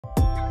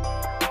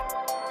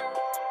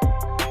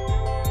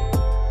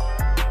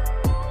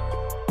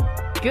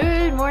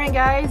Good morning,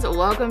 guys.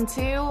 Welcome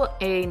to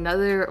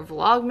another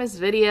Vlogmas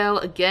video.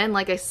 Again,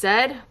 like I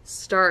said,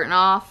 starting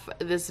off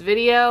this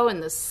video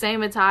in the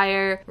same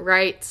attire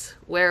right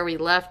where we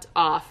left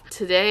off.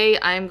 Today,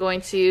 I'm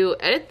going to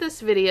edit this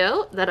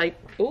video that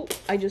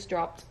I just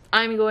dropped.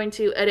 I'm going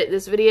to edit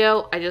this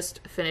video I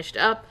just finished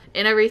up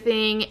and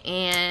everything,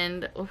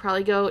 and we'll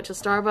probably go to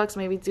Starbucks,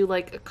 maybe do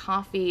like a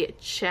coffee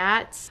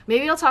chat.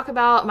 Maybe I'll talk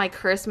about my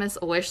Christmas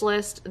wish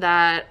list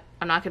that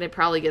I'm not gonna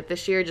probably get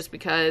this year just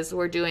because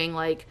we're doing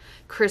like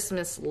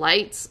Christmas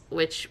lights,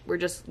 which we're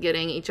just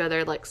getting each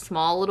other like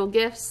small little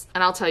gifts.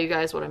 And I'll tell you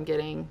guys what I'm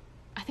getting.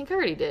 I think I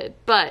already did,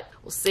 but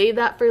we'll save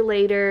that for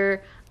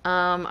later.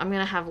 I'm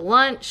gonna have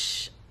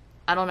lunch.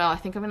 I don't know, I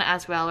think I'm gonna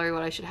ask Valerie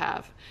what I should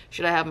have.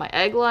 Should I have my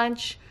egg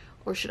lunch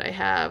or should I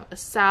have a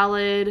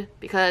salad?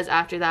 Because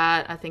after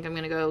that, I think I'm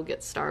gonna go get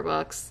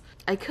Starbucks.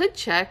 I could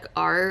check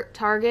our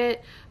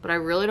Target, but I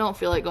really don't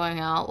feel like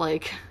going out.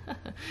 Like,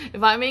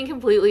 if I'm being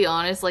completely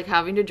honest, like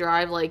having to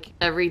drive like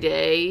every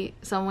day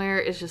somewhere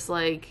is just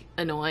like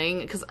annoying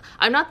because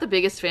I'm not the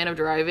biggest fan of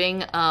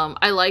driving.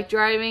 I like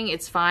driving,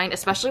 it's fine,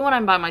 especially when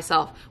I'm by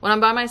myself. When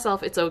I'm by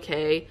myself, it's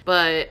okay,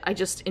 but I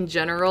just, in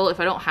general, if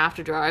I don't have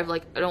to drive,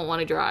 like I don't want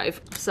to drive.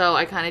 So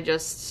I kind of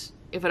just,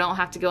 if I don't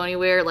have to go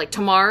anywhere, like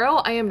tomorrow,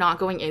 I am not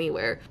going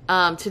anywhere.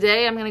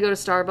 Today I'm gonna go to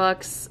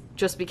Starbucks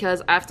just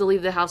because I have to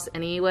leave the house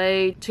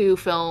anyway to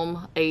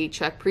film a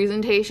check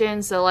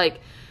presentation. So like,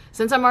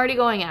 since I'm already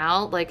going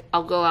out, like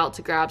I'll go out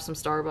to grab some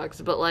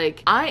Starbucks, but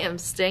like I am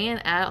staying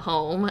at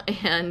home.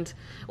 And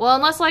well,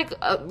 unless like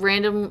a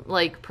random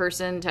like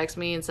person texts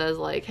me and says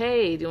like,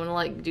 hey, do you want to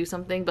like do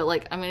something? But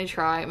like, I'm gonna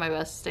try my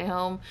best to stay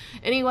home.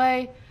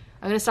 Anyway,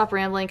 I'm gonna stop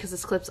rambling because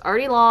this clip's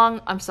already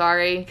long. I'm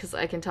sorry, because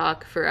I can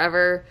talk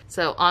forever.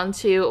 So on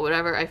to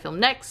whatever I film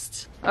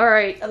next. All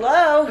right.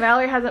 Hello.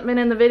 Valerie hasn't been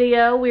in the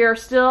video. We are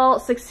still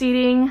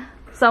succeeding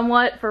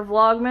somewhat for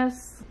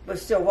Vlogmas. But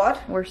still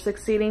what? We're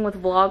succeeding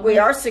with Vlogmas. We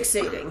are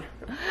succeeding.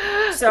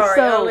 Sorry,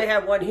 I only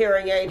have one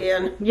hearing aid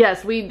in.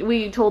 Yes,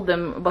 we told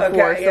them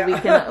before, okay, so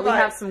yeah. we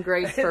have some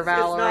grace for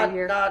Valerie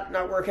here.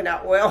 Not working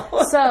out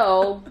well.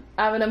 So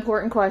I have an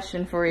important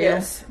question for you.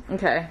 Yes.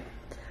 Okay.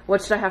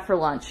 What should I have for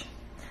lunch?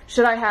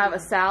 Should I have a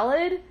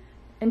salad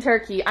and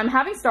turkey? I'm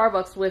having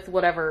Starbucks with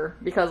whatever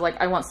because like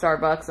I want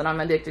Starbucks and I'm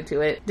addicted to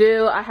it.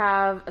 Do I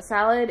have a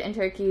salad and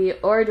turkey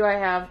or do I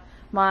have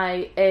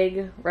my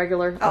egg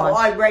regular lunch? Oh,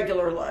 I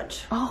regular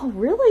lunch. Oh,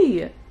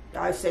 really?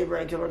 I say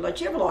regular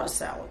lunch. You have a lot of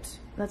salads.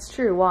 That's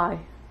true. Why?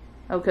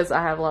 Oh, because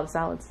I have a lot of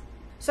salads.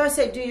 So I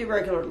say do your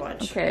regular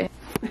lunch. Okay.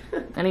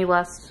 Any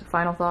last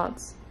final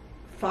thoughts?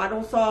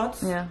 Final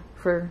thoughts? Yeah,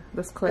 for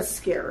this clip. That's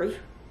scary.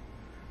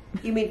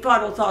 You mean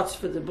final thoughts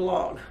for the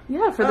blog?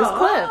 Yeah, for this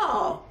clip.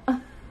 Oh.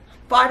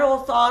 Final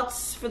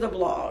thoughts for the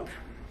blog.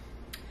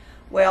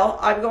 Well,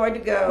 I'm going to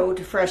go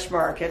to Fresh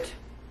Market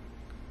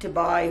to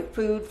buy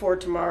food for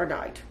tomorrow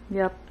night.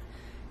 Yep.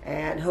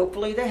 And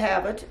hopefully they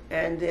have it.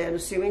 And then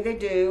assuming they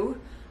do,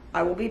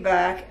 I will be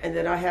back. And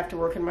then I have to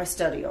work in my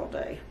study all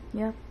day.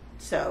 Yep.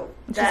 So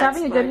she's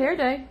having a good hair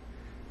day.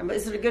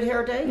 Is it a good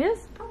hair day?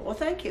 Yes. Oh, well,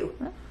 thank you.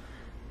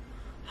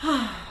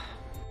 Yeah.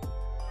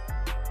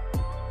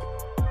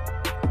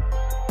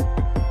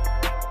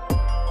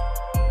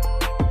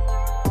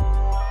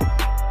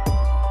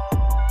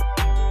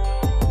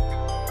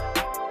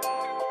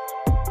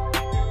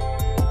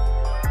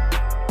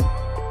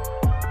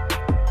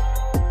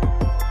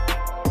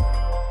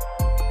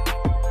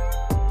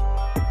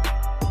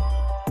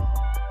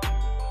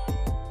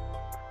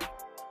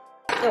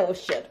 Oh,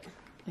 shit.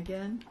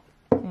 Again?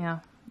 Yeah,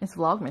 it's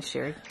Vlogmas,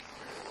 Sherry.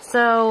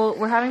 So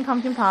we're having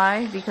pumpkin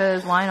pie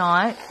because why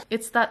not?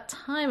 It's that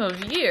time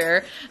of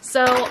year.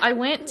 So I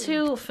went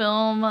to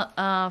film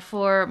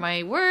for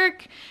my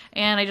work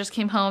and I just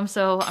came home,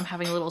 so I'm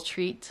having a little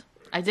treat.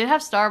 I did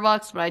have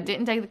Starbucks, but I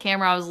didn't take the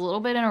camera. I was a little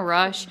bit in a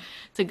rush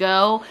to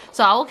go.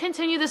 So I will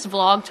continue this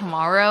vlog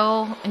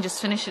tomorrow and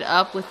just finish it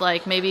up with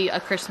like maybe a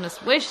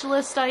Christmas wish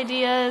list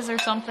ideas or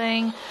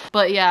something.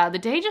 But yeah, the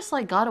day just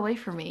like got away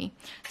from me.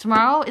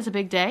 Tomorrow is a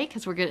big day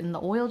because we're getting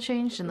the oil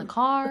changed in the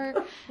car.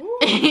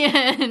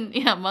 And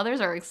yeah, mothers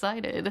are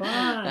excited.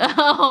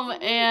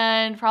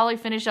 And probably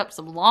finish up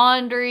some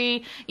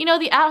laundry. You know,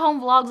 the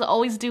at-home vlogs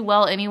always do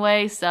well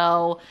anyway,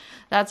 so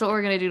that's what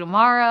we're gonna do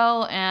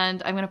tomorrow.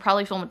 And I'm gonna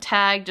probably film a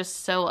tag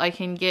just so I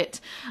can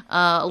get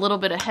a little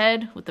bit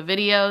ahead with the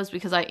videos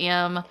because I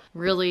am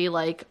really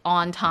like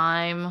on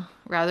time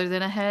rather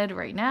than ahead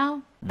right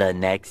now. The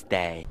next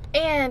day.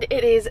 And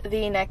it is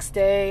the next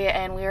day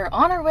and we are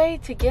on our way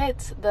to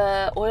get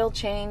the oil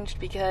changed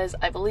because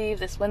I believe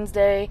this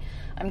Wednesday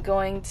I'm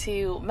going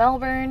to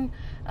Melbourne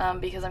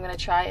because I'm going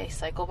to try a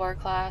cycle bar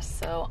class.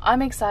 So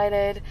I'm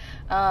excited,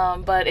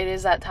 but it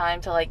is that time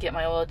to like get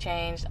my oil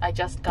changed. I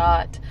just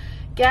got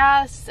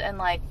gas and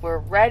like we're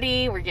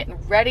ready. We're getting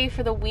ready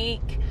for the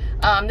week.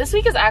 This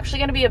week is actually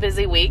going to be a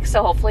busy week,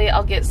 so hopefully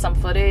I'll get some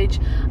footage.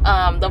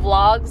 The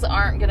vlogs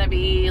aren't going to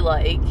be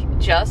like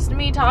just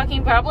me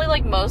talking, probably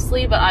like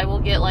mostly, but I will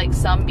get like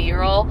some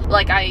b-roll.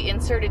 Like I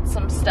inserted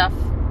some stuff,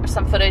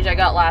 some footage I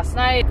got last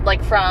night,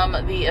 like from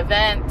the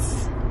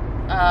events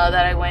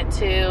that I went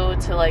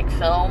to like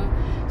film.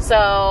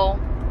 So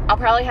I'll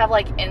probably have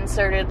like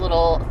inserted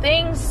little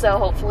things, so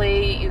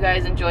hopefully you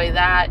guys enjoy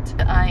that.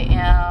 I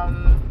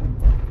am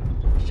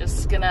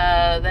just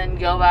gonna then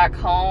go back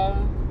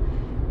home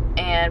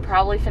and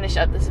probably finish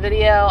up this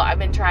video. I've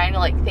been trying to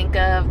like think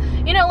of,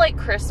 you know, like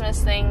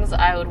Christmas things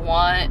I would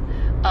want,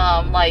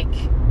 like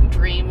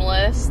dream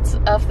lists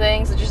of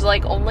things, which is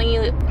like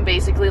only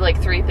basically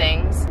like 3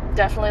 things.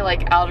 Definitely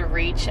like out of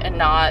reach and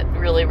not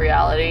really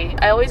reality.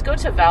 I always go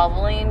to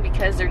Valvoline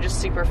because they're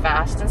just super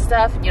fast and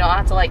stuff. You don't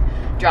have to like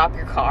drop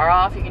your car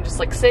off. You can just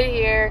like sit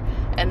here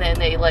and then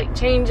they like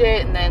change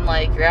it and then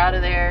like you're out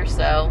of there.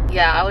 So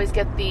yeah, I always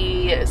get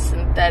the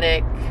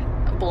synthetic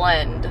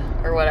blend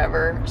or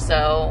whatever,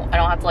 so I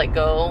don't have to like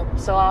go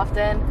so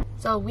often.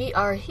 So we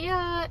are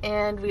here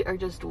and we are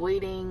just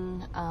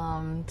waiting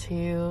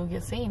to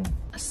get seen.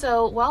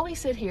 So while we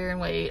sit here and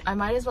wait, I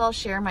might as well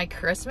share my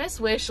Christmas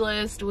wish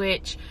list,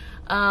 which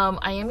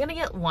I am gonna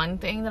get one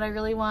thing that I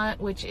really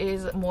want, which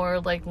is more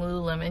like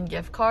Lululemon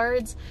gift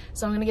cards.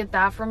 So I'm gonna get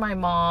that for my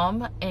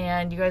mom,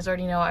 and you guys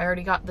already know I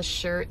already got the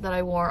shirt that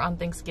I wore on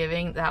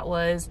Thanksgiving. That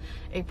was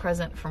a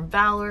present from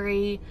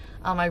Valerie.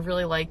 I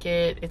really like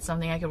it. It's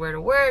something I could wear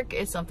to work.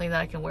 It's something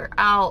that I can wear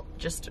out,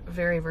 just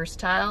very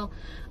versatile.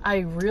 I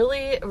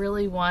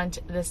really want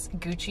this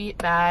Gucci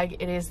bag.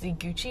 It is the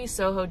Gucci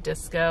Soho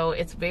Disco.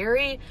 It's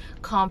very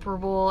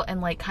comparable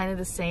and like kind of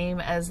the same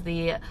as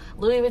the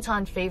Louis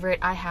Vuitton favorite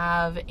I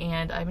have,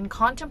 and I've been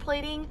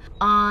contemplating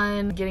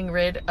on getting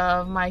rid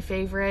of my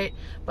favorite,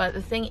 but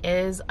the thing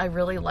is I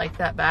really like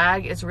that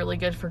bag. It's really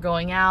good for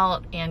going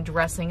out and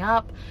dressing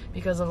up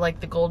because of like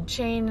the gold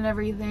chain and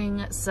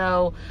everything.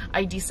 So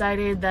I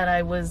decided that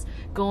I was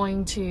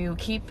going to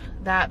keep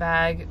that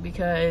bag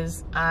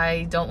because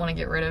I don't want to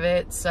get rid of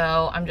it.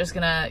 So I'm just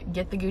gonna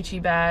get the Gucci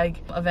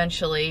bag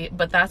eventually,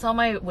 but that's on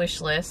my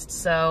wish list.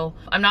 So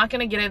I'm not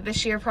gonna get it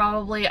this year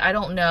probably. I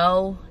don't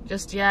know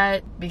just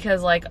yet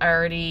because like I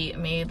already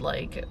made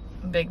like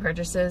big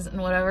purchases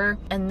and whatever.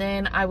 And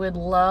then I would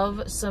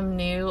love some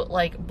new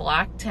like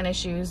black tennis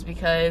shoes,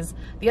 because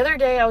the other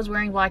day I was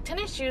wearing black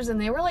tennis shoes and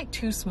they were like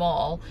too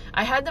small.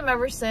 I had them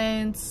ever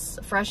since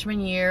freshman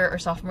year or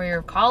sophomore year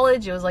of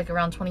college. It was like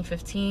around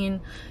 2015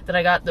 that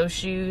I got those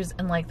shoes,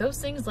 and like those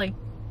things like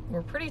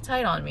were pretty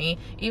tight on me.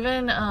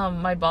 Even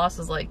my boss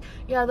was like,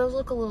 yeah, those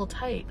look a little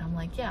tight. I'm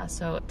like, yeah.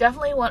 So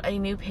definitely want a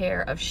new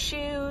pair of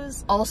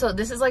shoes. Also,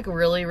 this is like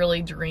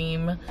really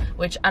dream,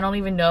 which I don't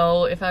even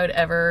know if I would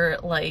ever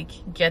like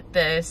get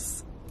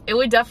this. It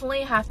would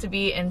definitely have to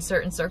be in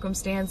certain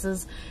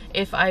circumstances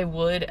if I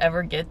would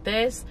ever get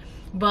this,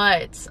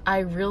 but I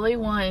really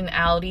want an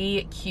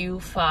Audi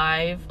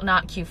Q5,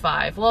 not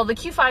Q5. Well, the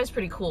Q5 is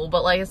pretty cool,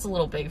 but like it's a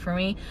little big for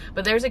me.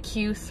 But there's a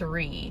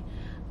Q3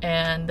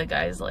 and the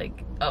guy's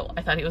like, oh,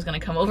 I thought he was gonna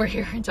come over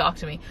here and talk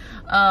to me.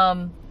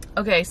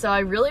 Okay, so I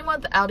really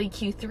want the Audi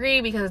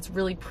Q3 because it's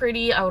really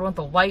pretty. I would want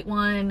the white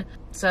one.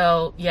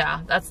 So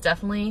yeah, that's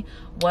definitely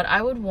what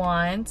I would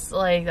want.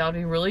 Like that would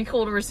be really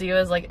cool to receive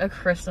as like a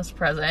Christmas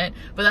present,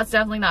 but that's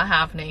definitely not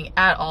happening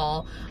at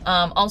all.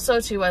 Also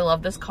too, I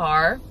love this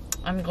car.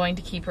 I'm going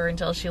to keep her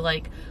until she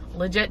like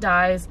legit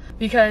dies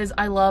because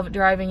I love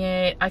driving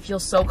it. I feel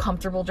so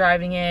comfortable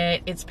driving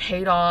it. It's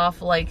paid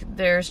off. Like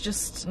there's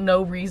just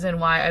no reason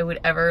why I would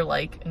ever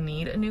like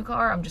need a new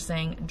car. I'm just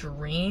saying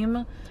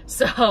dream.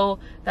 So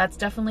that's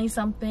definitely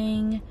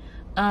something.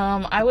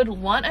 I would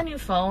want a new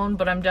phone,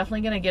 but I'm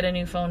definitely gonna get a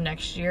new phone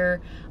next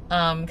year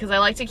because I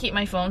like to keep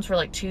my phones for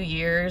like 2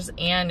 years,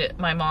 and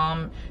my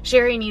mom,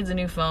 Sherry, needs a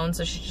new phone,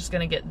 so she's just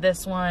gonna get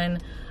this one.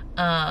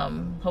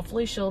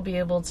 Hopefully she'll be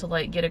able to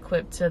like get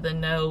equipped to the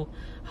no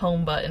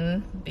home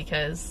button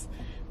because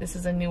this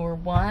is a newer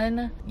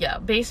one. Yeah,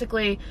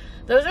 basically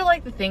those are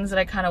like the things that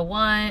I kind of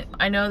want.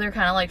 I know they're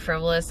kind of like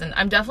frivolous, and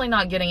I'm definitely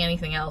not getting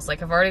anything else.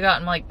 Like I've already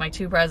gotten like my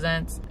 2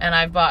 presents, and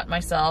I've bought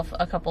myself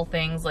a couple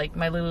things like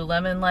my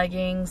Lululemon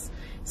leggings,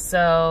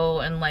 so,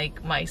 and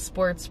like my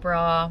sports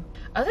bra.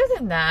 Other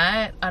than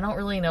that, I don't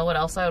really know what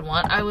else I would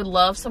want. I would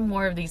love some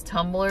more of these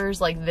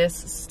tumblers, like this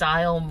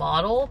style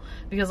model,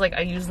 because like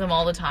I use them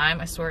all the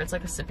time. I swear it's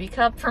like a sippy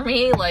cup for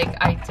me. Like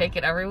I take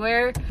it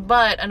everywhere.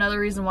 But another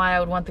reason why I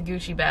would want the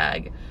Gucci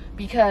bag,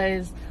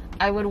 because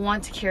I would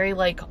want to carry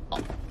like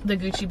the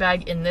Gucci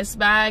bag in this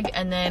bag,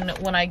 and then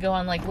when I go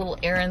on like little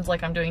errands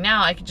like I'm doing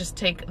now, I could just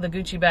take the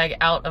Gucci bag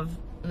out of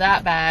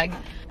that bag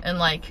and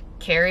like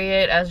carry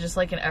it as just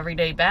like an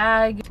everyday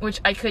bag, which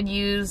I could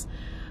use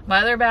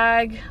my other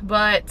bag,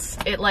 but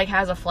it like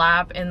has a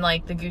flap, and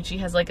like the Gucci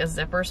has like a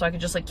zipper, so I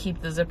could just like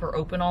keep the zipper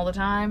open all the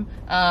time.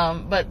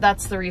 But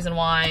that's the reason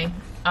why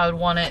I would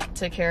want it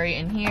to carry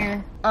in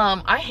here.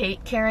 I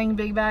hate carrying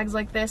big bags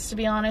like this, to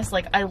be honest.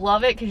 Like I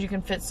love it because you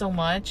can fit so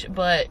much,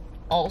 but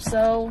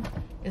also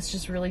it's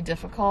just really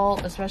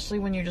difficult, especially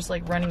when you're just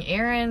like running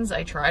errands.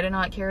 I try to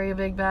not carry a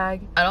big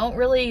bag. I don't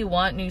really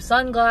want new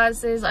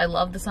sunglasses. I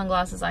love the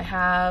sunglasses I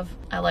have.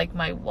 I like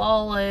my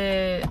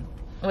wallet,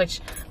 which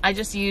I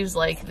just use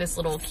like this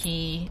little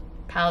key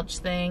pouch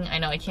thing. I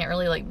know I can't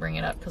really like bring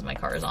it up because my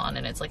car is on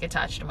and it's like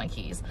attached to my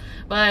keys,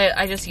 but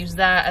I just use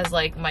that as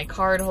like my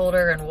card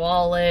holder and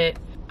wallet.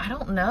 I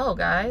don't know,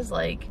 guys.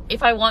 Like,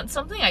 if I want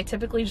something, I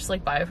typically just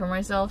like buy it for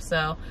myself.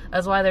 So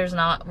that's why there's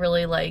not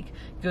really like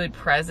good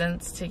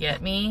presents to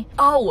get me.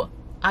 Oh,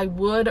 I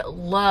would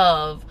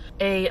love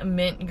a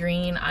mint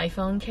green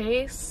iPhone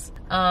case.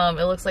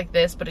 It looks like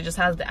this, but it just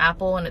has the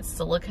apple and it's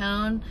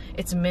silicone.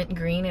 It's mint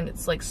green and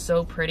it's like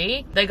so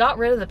pretty. They got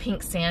rid of the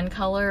pink sand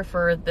color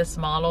for this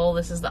model.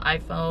 This is the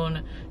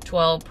iPhone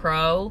 12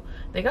 Pro.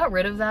 They got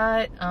rid of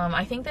that.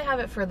 I think they have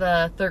it for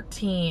the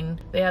 13.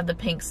 They have the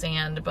pink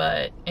sand,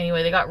 but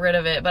anyway, they got rid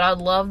of it. But I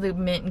love the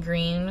mint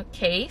green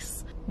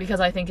case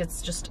because I think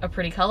it's just a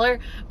pretty color.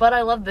 But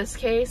I love this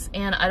case,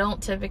 and I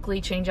don't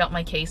typically change out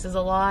my cases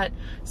a lot,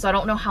 so I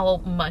don't know how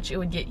much it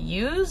would get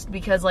used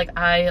because like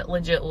I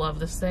legit love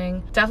this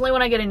thing. Definitely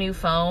when I get a new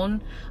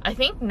phone. I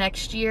think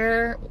next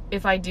year,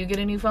 if I do get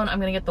a new phone, I'm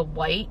gonna get the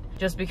white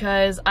just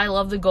because I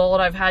love the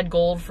gold. I've had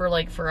gold for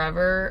like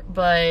forever,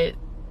 but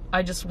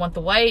I just want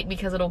the white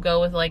because it'll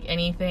go with like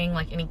anything,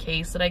 like any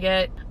case that I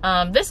get.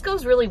 This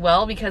goes really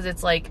well because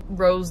it's like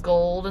rose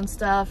gold and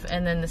stuff,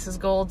 and then this is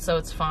gold, so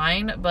it's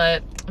fine.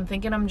 But I'm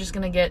thinking I'm just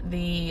gonna get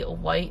the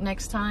white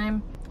next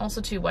time.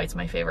 Also too, white's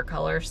my favorite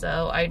color,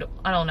 so I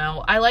don't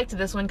know. I liked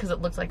this one because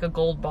it looks like a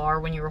gold bar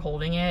when you were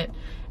holding it,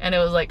 and it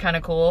was like kind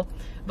of cool.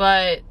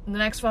 But the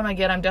next phone I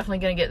get, I'm definitely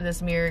gonna get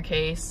this mirror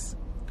case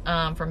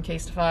from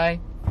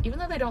Casetify, even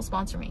though they don't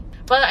sponsor me.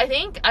 But I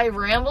think I've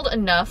rambled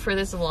enough for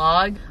this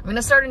vlog. I'm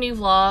gonna start a new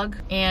vlog,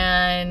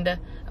 and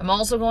I'm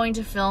also going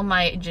to film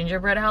my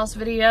gingerbread house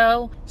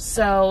video.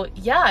 So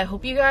yeah, I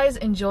hope you guys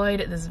enjoyed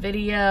this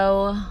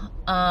video.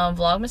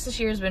 Vlogmas this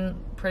year has been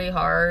pretty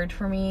hard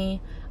for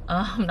me.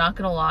 I'm not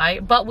gonna lie,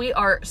 but we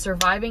are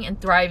surviving and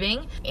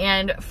thriving.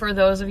 And for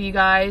those of you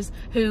guys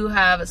who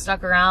have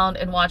stuck around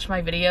and watched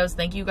my videos,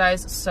 thank you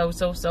guys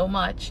so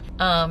much.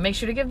 Make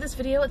sure to give this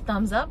video a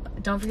thumbs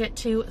up. Don't forget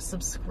to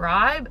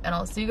subscribe, and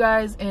I'll see you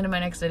guys in my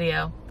next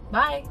video.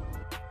 Bye.